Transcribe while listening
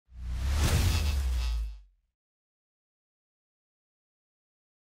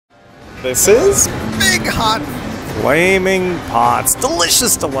This is Big Hot Flaming Pots.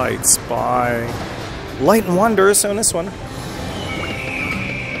 Delicious Delights by Light and Wonders on this one.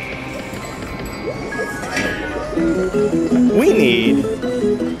 We need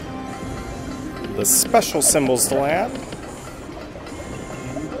the special symbols to land.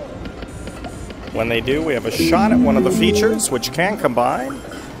 When they do, we have a shot at one of the features, which can combine.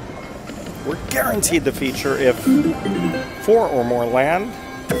 We're guaranteed the feature if 4 or more land.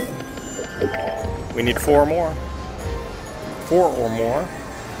 We need 4 more. 4 or more.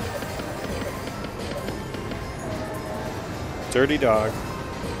 Dirty Dog.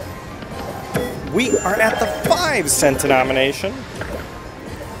 We are at the 5-cent denomination.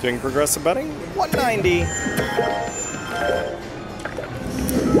 Doing progressive betting, $1.90.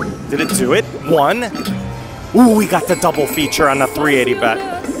 Did it do it? 1. Ooh, we got the double feature on the 380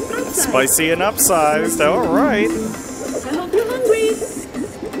 bet. Spicy and upsized. All right. I hope you're hungry.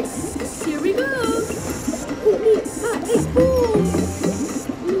 Here we go.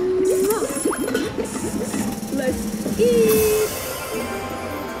 Let's eat.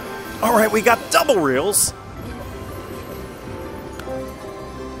 All right, we got double reels.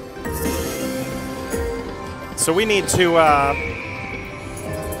 So we need to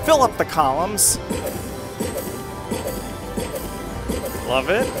fill up the columns. Love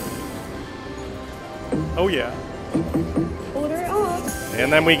it. Oh yeah. Order up.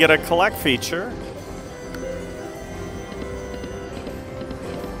 And then we get a collect feature.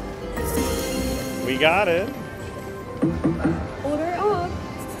 We got it. Order up.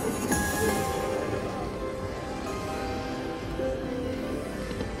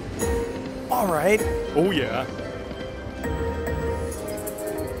 All right. Oh yeah.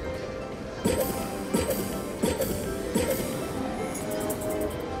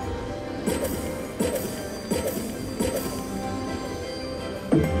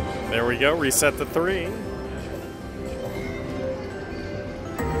 There we go, reset the 3.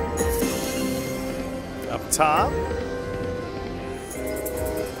 Up top.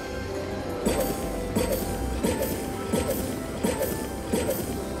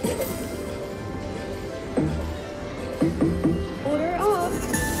 Order up.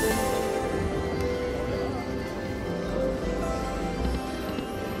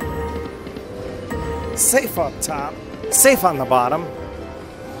 Safe up top. Safe on the bottom.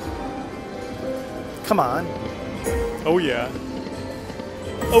 Come on. Oh yeah.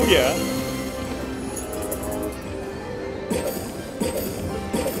 Oh yeah.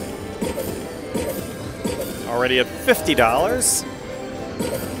 Already at $50.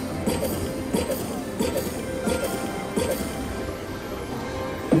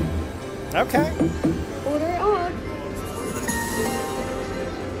 Okay. Order up.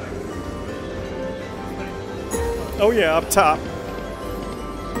 Oh yeah, up top.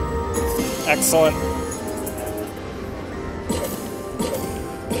 Excellent.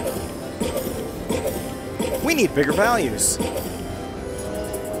 We need bigger values.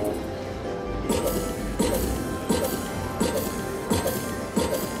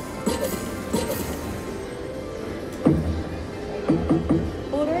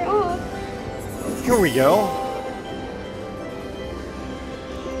 Order up. Here we go.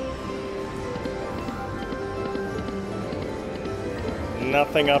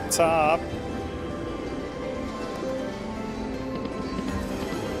 Nothing up top.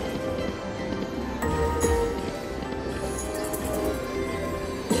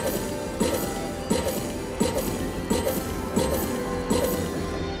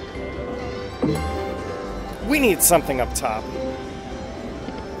 We need something up top.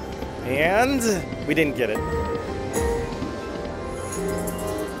 And we didn't get it.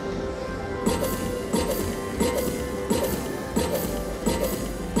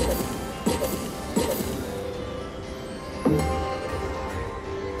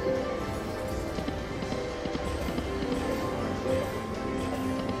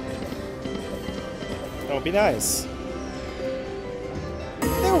 That would be nice.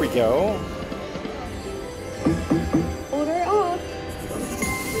 There we go. Order up.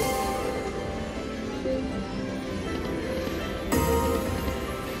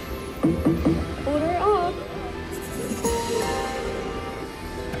 Order up.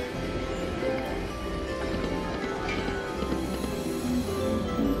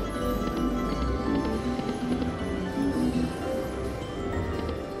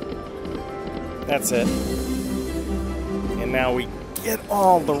 That's it. And now we get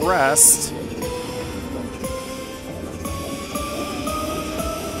all the rest.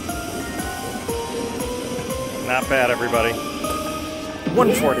 Not bad, everybody.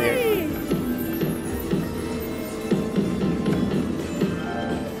 148.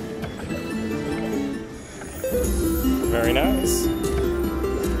 Very nice.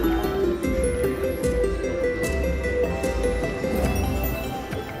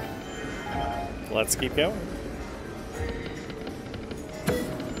 Let's keep going.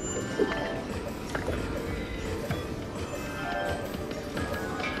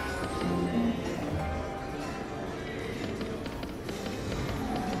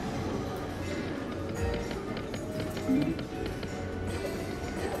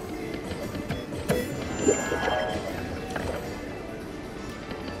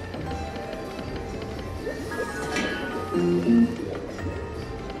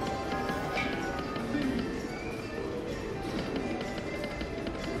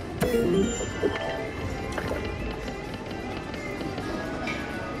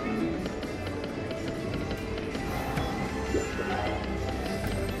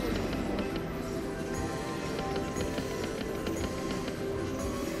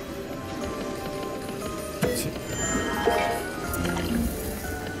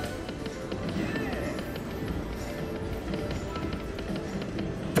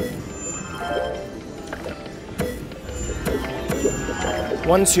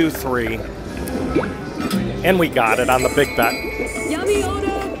 One, two, three. And we got it on the big bet. Yummy order.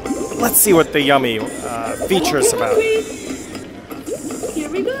 Let's see what the yummy feature is about. Here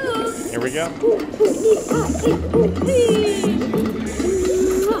we go. Here we go.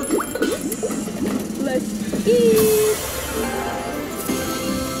 Let's eat.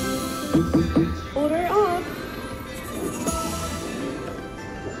 Order up.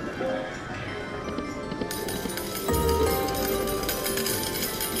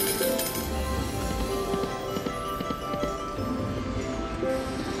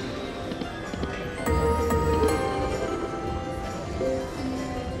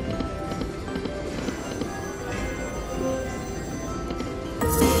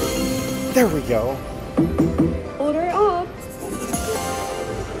 There we go. Order up.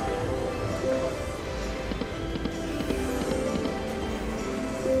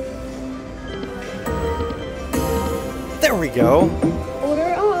 There we go.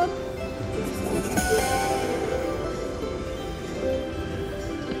 Order up.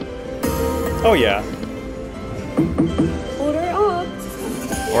 Oh yeah. Order up.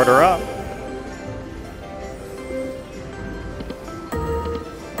 Order up.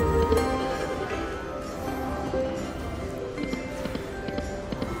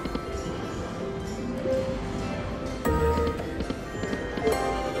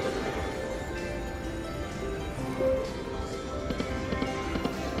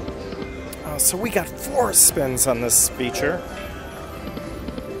 So we got 4 spins on this feature.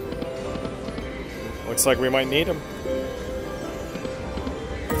 Looks like we might need them.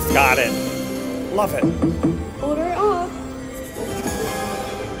 Got it. Love it. Order up.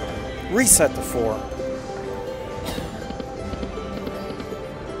 Reset to 4.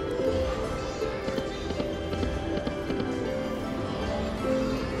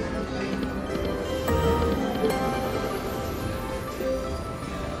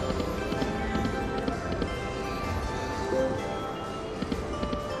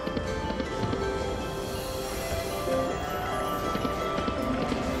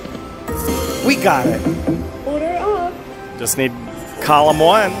 We got it. Order up. Just need column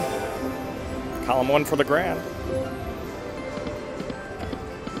 1. Column 1 for the grand.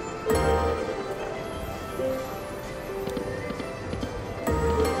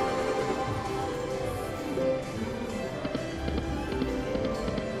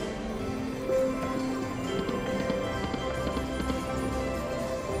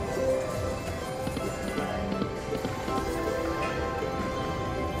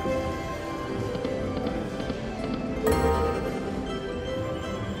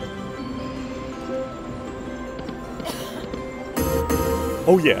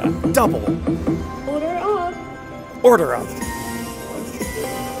 Oh yeah, double. Order up. Order up.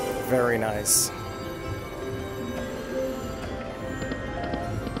 Very nice.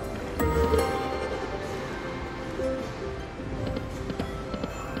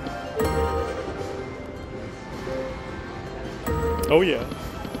 Oh yeah.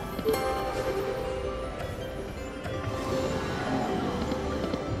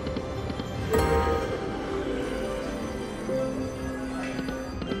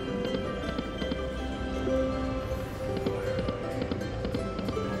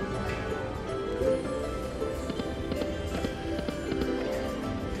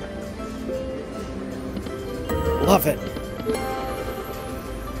 Love it.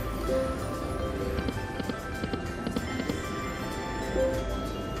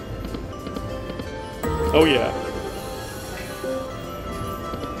 Oh yeah.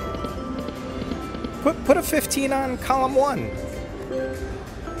 Put a 15 on column 1.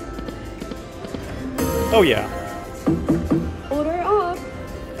 Oh yeah. Order up.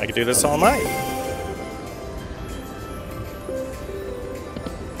 I could do this all night.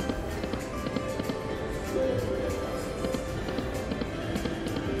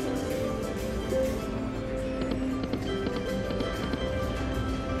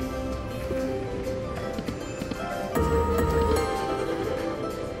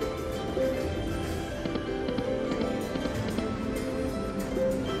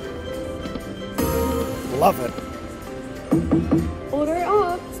 Love it. Order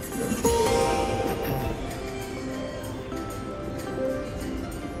up.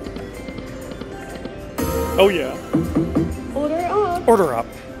 Oh yeah. Order up. Order up.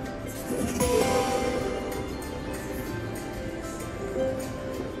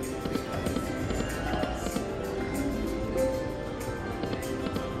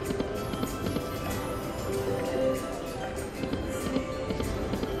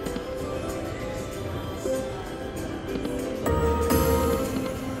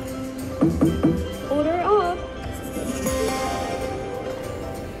 Order up.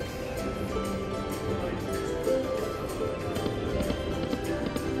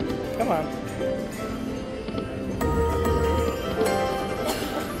 Come on.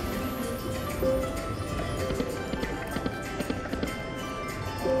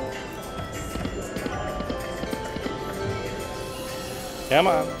 Come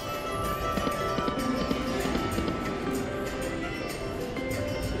on.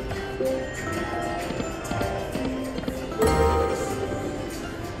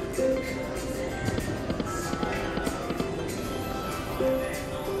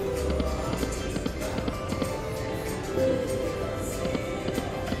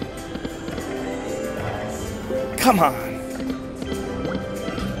 Come on.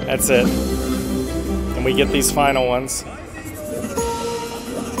 That's it. And we get these final ones.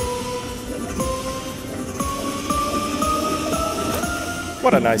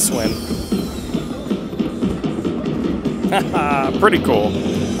 What a nice win. Haha, pretty cool.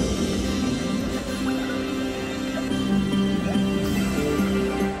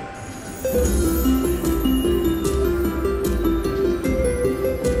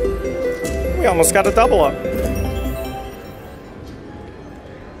 We almost got a double up.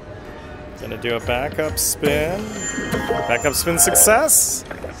 Gonna do a backup spin. Backup spin success.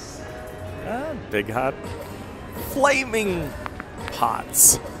 Big hot flaming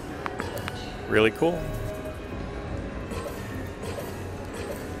pots. Really cool.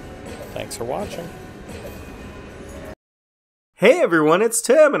 Thanks for watching. Hey everyone, it's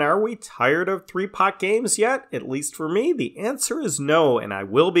Tim, and are we tired of 3-pot games yet? At least for me, the answer is no, and I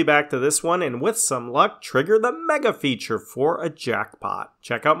will be back to this one, and with some luck, trigger the mega feature for a jackpot.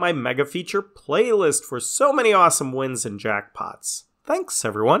 Check out my mega feature playlist for so many awesome wins and jackpots. Thanks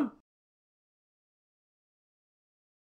everyone.